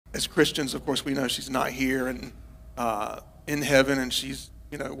as Christians, of course, we know she's not here and in heaven, and she's,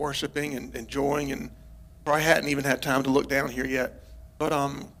 worshiping and enjoying, and probably hadn't even had time to look down here yet. But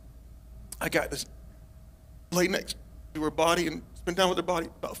I got this lay next to her body and spent time with her body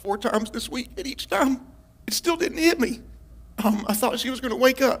about 4 times this week, and each time it still didn't hit me. I thought she was going to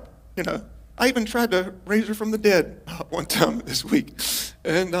wake up, I even tried to raise her from the dead one time this week.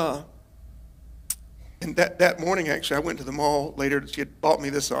 And that morning, actually, I went to the mall later. She had bought me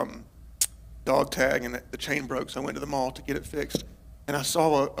this dog tag, and the chain broke, so I went to the mall to get it fixed. And I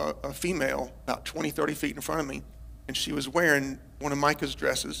saw a female about 20, 30 feet in front of me, and she was wearing one of Mica's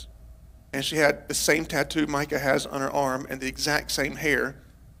dresses. And she had the same tattoo Mica has on her arm and the exact same hair.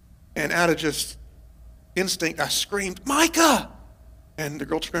 And out of just instinct, I screamed, "Mica!" And the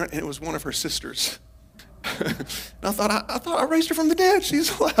girl turned around, and it was one of her sisters. And I thought I raised her from the dead. She's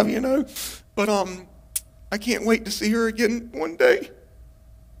alive, But I can't wait to see her again one day.